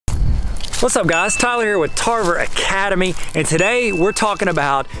What's up guys, Tyler here with Tarver Academy, and today we're talking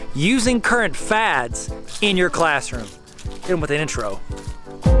about using current fads in your classroom. Get them with an intro.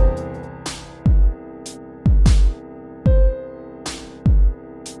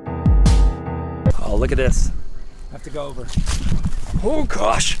 Oh, look at this. I have to go over. Oh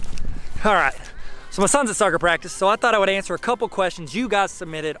gosh. All right, so my son's at soccer practice, so I thought I would answer a couple questions you guys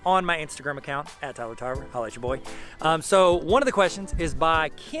submitted on my Instagram account, @TylerTarver, holla at your boy. So one of the questions is by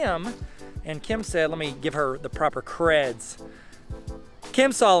Kim, and Kim said, let me give her the proper creds.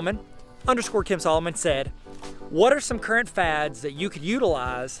 Kim Solomon, _ Kim Solomon said, what are some current fads that you could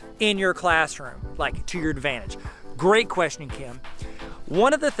utilize in your classroom, like to your advantage? Great question, Kim.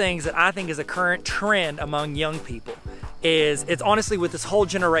 One of the things that I think is a current trend among young people is, it's honestly with this whole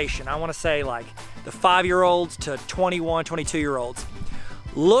generation, I wanna say like the 5-year-olds to 21, 22-year-olds,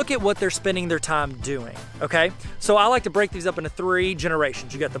 look at what they're spending their time doing, okay? So I like to break these up into 3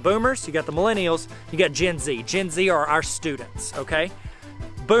 generations. You got the boomers, you got the millennials, you got Gen Z. Gen Z are our students, okay?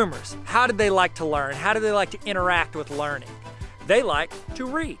 Boomers, how did they like to learn? How do they like to interact with learning? They like to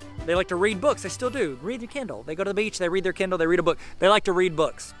read. They like to read books, they still do. Read your Kindle. They go to the beach, they read their Kindle, they read a book. They like to read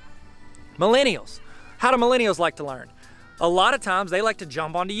books. Millennials, how do millennials like to learn? A lot of times they like to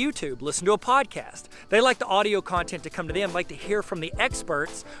jump onto YouTube, listen to a podcast. They like the audio content to come to them, like to hear from the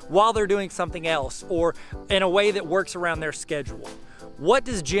experts while they're doing something else or in a way that works around their schedule. What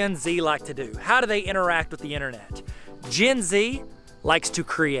does Gen Z like to do? How do they interact with the internet? Gen Z likes to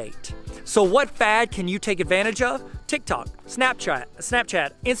create. So what fad can you take advantage of? TikTok, Snapchat,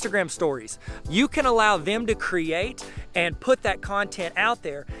 Instagram stories. You can allow them to create and put that content out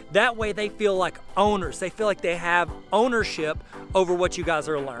there. That way they feel like owners. They feel like they have ownership over what you guys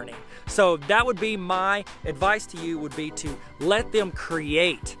are learning. So that would be my advice to you, would be to let them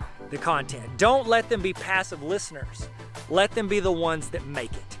create the content. Don't let them be passive listeners. Let them be the ones that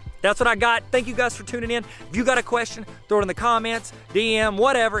make it. That's what I got. Thank you guys for tuning in. If you got a question, throw it in the comments, DM,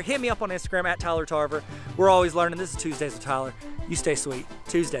 whatever. Hit me up on Instagram @TylerTarver. We're always learning. This is Tuesdays with Tyler. You stay sweet.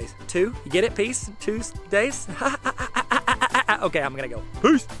 Tuesdays. 2? You get it? Peace? Tuesdays? Okay, I'm gonna go.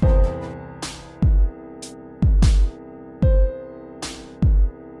 Peace.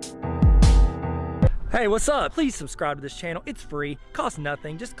 Hey, what's up? Please subscribe to this channel. It's free. Costs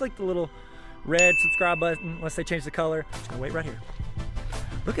nothing. Just click the little red subscribe button unless they change the color. Just gonna wait right here.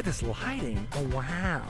 Look at this lighting. Oh, wow.